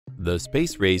The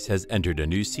space race has entered a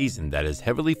new season that is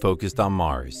heavily focused on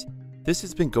Mars. This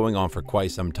has been going on for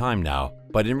quite some time now,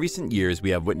 but in recent years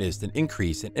we have witnessed an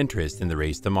increase in interest in the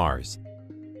race to Mars.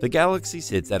 The galaxy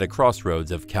sits at a crossroads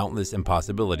of countless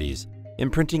impossibilities,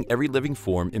 imprinting every living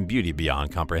form in beauty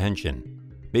beyond comprehension,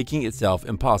 making itself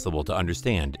impossible to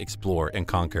understand, explore, and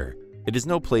conquer. It is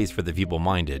no place for the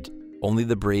feeble-minded. Only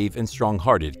the brave and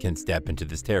strong-hearted can step into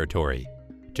this territory.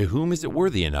 To whom is it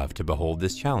worthy enough to behold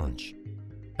this challenge?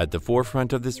 At the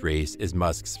forefront of this race is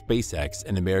Musk's SpaceX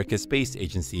and America's space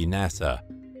agency NASA.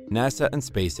 NASA and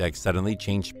SpaceX suddenly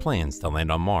changed plans to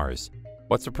land on Mars.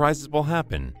 What surprises will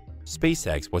happen?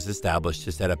 SpaceX was established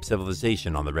to set up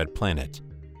civilization on the Red Planet.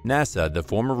 NASA, the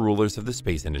former rulers of the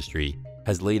space industry,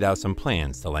 has laid out some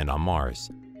plans to land on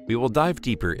Mars. We will dive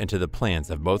deeper into the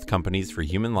plans of both companies for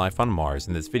human life on Mars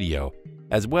in this video,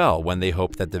 as well when they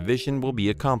hope that the vision will be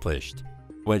accomplished,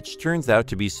 which turns out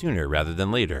to be sooner rather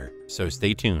than later, so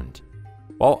stay tuned.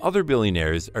 While other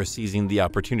billionaires are seizing the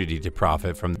opportunity to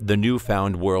profit from the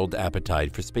newfound world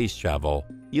appetite for space travel,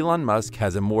 Elon Musk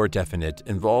has a more definite,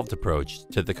 involved approach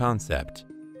to the concept,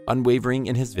 unwavering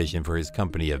in his vision for his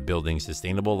company of building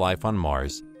sustainable life on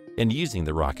Mars and using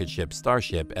the rocket ship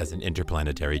Starship as an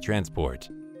interplanetary transport.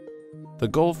 The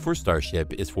goal for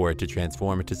Starship is for it to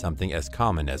transform into something as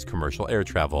common as commercial air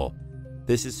travel.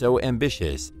 This is so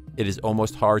ambitious, it is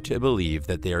almost hard to believe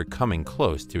that they are coming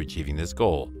close to achieving this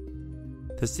goal.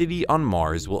 The city on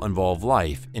Mars will involve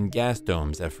life in gas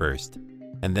domes at first,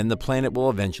 and then the planet will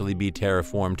eventually be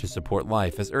terraformed to support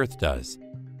life as Earth does.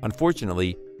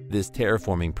 Unfortunately, this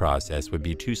terraforming process would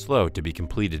be too slow to be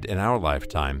completed in our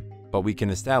lifetime, but we can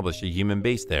establish a human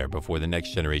base there before the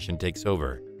next generation takes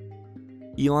over.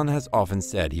 Elon has often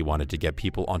said he wanted to get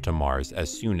people onto Mars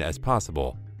as soon as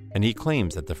possible, and he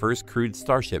claims that the first crewed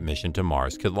Starship mission to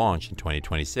Mars could launch in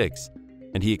 2026,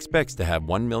 and he expects to have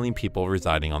 1 million people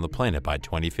residing on the planet by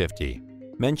 2050.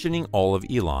 Mentioning all of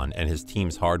Elon and his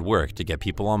team's hard work to get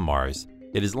people on Mars,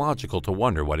 it is logical to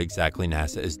wonder what exactly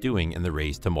NASA is doing in the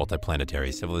race to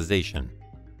multiplanetary civilization.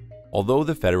 Although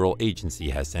the federal agency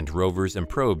has sent rovers and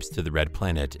probes to the Red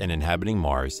Planet and inhabiting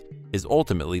Mars is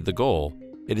ultimately the goal,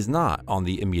 it is not on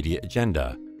the immediate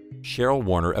agenda. Cheryl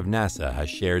Warner of NASA has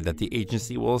shared that the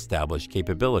agency will establish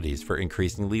capabilities for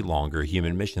increasingly longer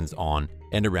human missions on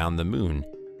and around the Moon,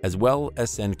 as well as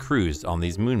send crews on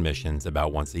these Moon missions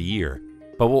about once a year,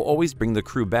 but will always bring the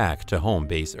crew back to home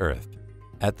base Earth.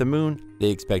 At the Moon, they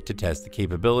expect to test the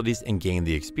capabilities and gain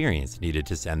the experience needed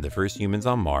to send the first humans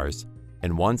on Mars,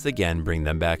 and once again bring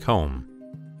them back home.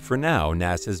 For now,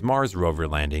 NASA's Mars rover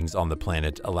landings on the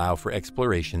planet allow for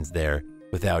explorations there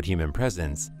without human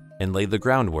presence, and lay the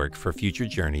groundwork for future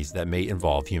journeys that may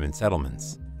involve human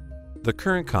settlements. The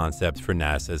current concept for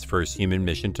NASA's first human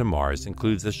mission to Mars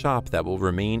includes a shop that will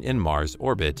remain in Mars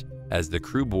orbit as the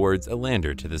crew boards a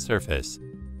lander to the surface.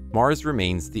 Mars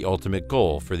remains the ultimate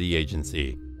goal for the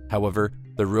agency. However,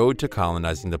 the road to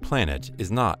colonizing the planet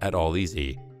is not at all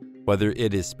easy. Whether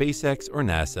it is SpaceX or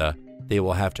NASA, they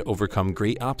will have to overcome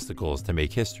great obstacles to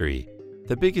make history,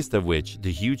 the biggest of which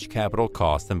the huge capital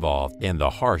cost involved and the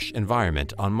harsh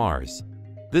environment on Mars.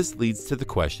 This leads to the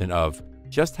question of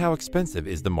just how expensive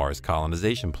is the Mars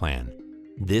colonization plan?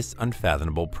 This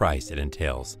unfathomable price it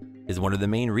entails is one of the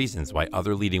main reasons why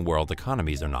other leading world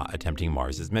economies are not attempting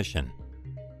Mars's mission.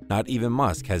 Not even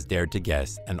Musk has dared to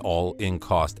guess an all-in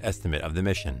cost estimate of the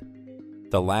mission.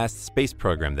 The last space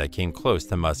program that came close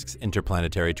to Musk's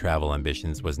interplanetary travel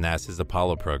ambitions was NASA's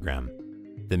Apollo program,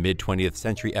 the mid-20th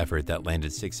century effort that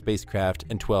landed 6 spacecraft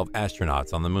and 12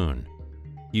 astronauts on the Moon.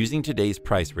 Using today's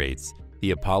price rates,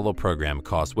 the Apollo program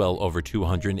cost well over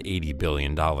 $280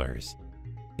 billion.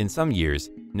 In some years,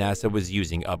 NASA was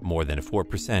using up more than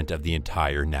 4% of the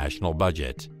entire national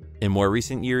budget. In more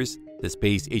recent years, the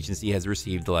space agency has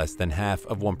received less than half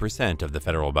of 1% of the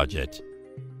federal budget.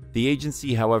 The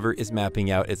agency, however, is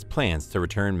mapping out its plans to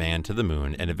return man to the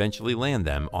Moon and eventually land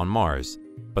them on Mars,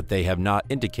 but they have not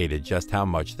indicated just how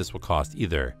much this will cost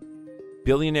either.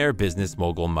 Billionaire business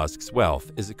mogul Musk's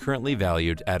wealth is currently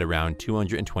valued at around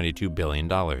 $222 billion,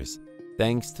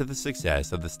 thanks to the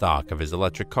success of the stock of his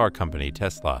electric car company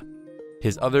Tesla.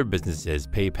 His other businesses,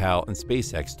 PayPal and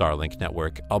SpaceX Starlink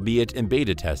network, albeit in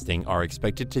beta testing, are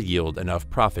expected to yield enough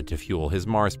profit to fuel his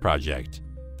Mars project.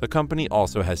 The company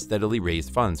also has steadily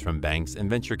raised funds from banks and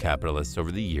venture capitalists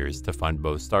over the years to fund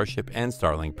both Starship and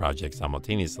Starlink projects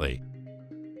simultaneously.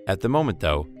 At the moment,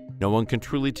 though, no one can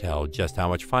truly tell just how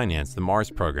much finance the Mars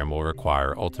program will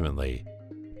require ultimately,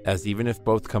 as even if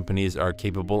both companies are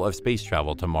capable of space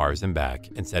travel to Mars and back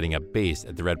and setting up base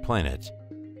at the Red Planet,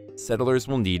 settlers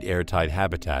will need airtight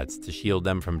habitats to shield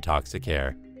them from toxic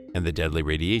air and the deadly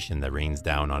radiation that rains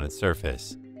down on its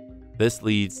surface. This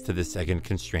leads to the second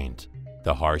constraint,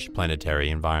 the harsh planetary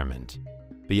environment.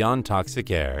 Beyond toxic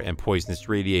air and poisonous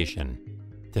radiation,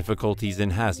 difficulties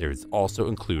and hazards also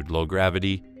include low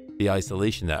gravity, the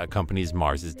isolation that accompanies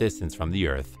Mars's distance from the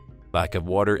Earth, lack of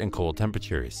water, and cold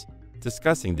temperatures.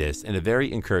 Discussing this in a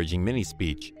very encouraging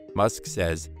mini-speech, Musk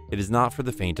says, "It is not for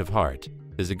the faint of heart.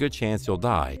 There's a good chance you'll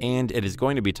die, and it is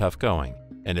going to be tough going,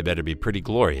 and it better be pretty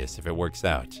glorious if it works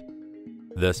out."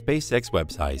 The SpaceX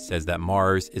website says that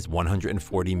Mars is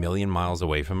 140 million miles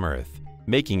away from Earth,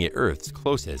 making it Earth's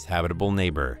closest habitable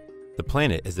neighbor. The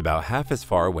planet is about half as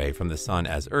far away from the Sun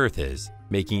as Earth is,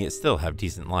 making it still have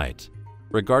decent light.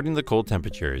 Regarding the cold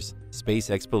temperatures,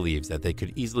 SpaceX believes that they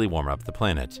could easily warm up the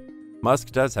planet.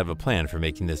 Musk does have a plan for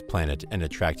making this planet an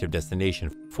attractive destination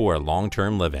for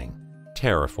long-term living.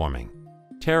 Terraforming.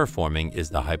 Terraforming is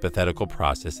the hypothetical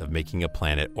process of making a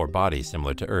planet or body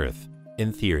similar to Earth.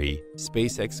 In theory,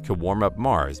 SpaceX could warm up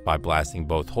Mars by blasting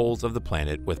both holes of the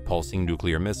planet with pulsing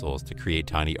nuclear missiles to create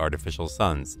tiny artificial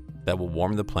suns that will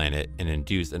warm the planet and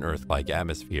induce an Earth-like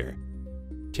atmosphere.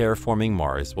 Terraforming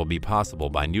Mars will be possible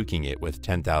by nuking it with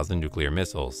 10,000 nuclear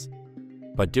missiles.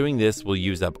 But doing this will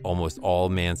use up almost all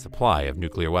man's supply of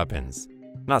nuclear weapons.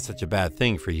 Not such a bad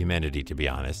thing for humanity, to be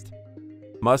honest.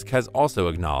 Musk has also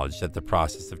acknowledged that the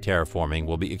process of terraforming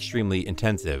will be extremely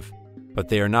intensive, but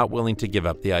they are not willing to give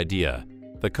up the idea.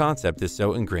 The concept is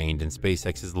so ingrained in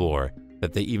SpaceX's lore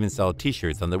that they even sell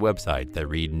t-shirts on their website that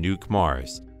read "Nuke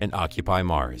Mars" and "Occupy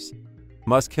Mars."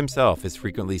 Musk himself is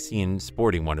frequently seen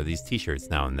sporting one of these t-shirts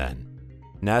now and then.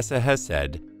 NASA has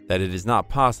said that it is not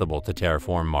possible to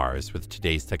terraform Mars with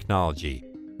today's technology,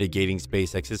 negating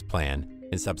SpaceX's plan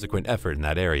and subsequent effort in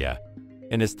that area.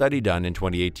 In a study done in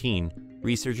 2018,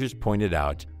 researchers pointed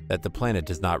out that the planet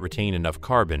does not retain enough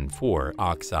carbon for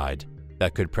oxide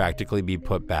that could practically be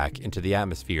put back into the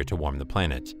atmosphere to warm the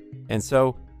planet. And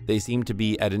so, they seem to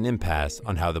be at an impasse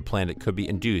on how the planet could be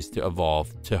induced to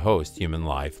evolve to host human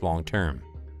life long term.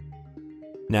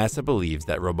 NASA believes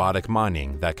that robotic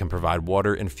mining that can provide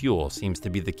water and fuel seems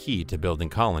to be the key to building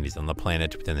colonies on the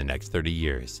planet within the next 30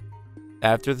 years.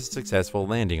 After the successful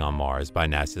landing on Mars by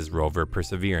NASA's rover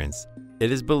Perseverance,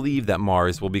 it is believed that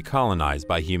Mars will be colonized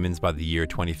by humans by the year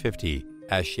 2050,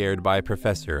 as shared by a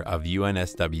professor of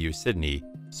UNSW Sydney,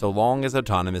 so long as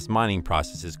autonomous mining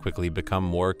processes quickly become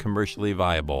more commercially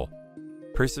viable.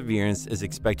 Perseverance is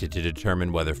expected to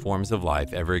determine whether forms of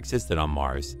life ever existed on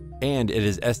Mars, and it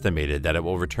is estimated that it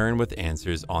will return with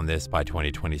answers on this by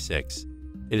 2026.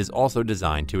 It is also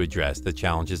designed to address the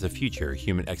challenges of future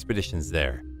human expeditions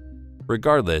there.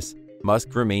 Regardless,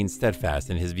 Musk remains steadfast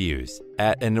in his views.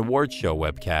 At an awards show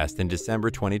webcast in December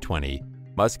 2020,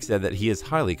 Musk said that he is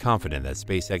highly confident that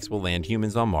SpaceX will land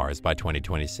humans on Mars by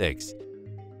 2026,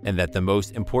 and that the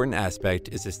most important aspect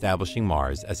is establishing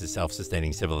Mars as a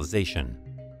self-sustaining civilization.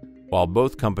 While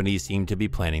both companies seem to be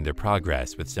planning their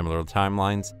progress with similar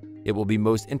timelines, it will be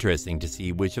most interesting to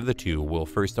see which of the two will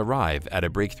first arrive at a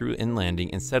breakthrough in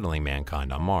landing and settling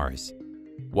mankind on Mars.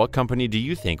 What company do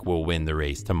you think will win the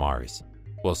race to Mars?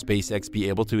 Will SpaceX be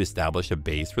able to establish a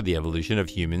base for the evolution of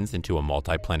humans into a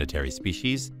multiplanetary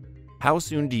species? How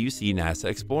soon do you see NASA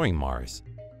exploring Mars?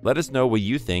 Let us know what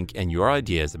you think and your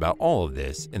ideas about all of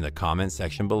this in the comment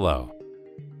section below.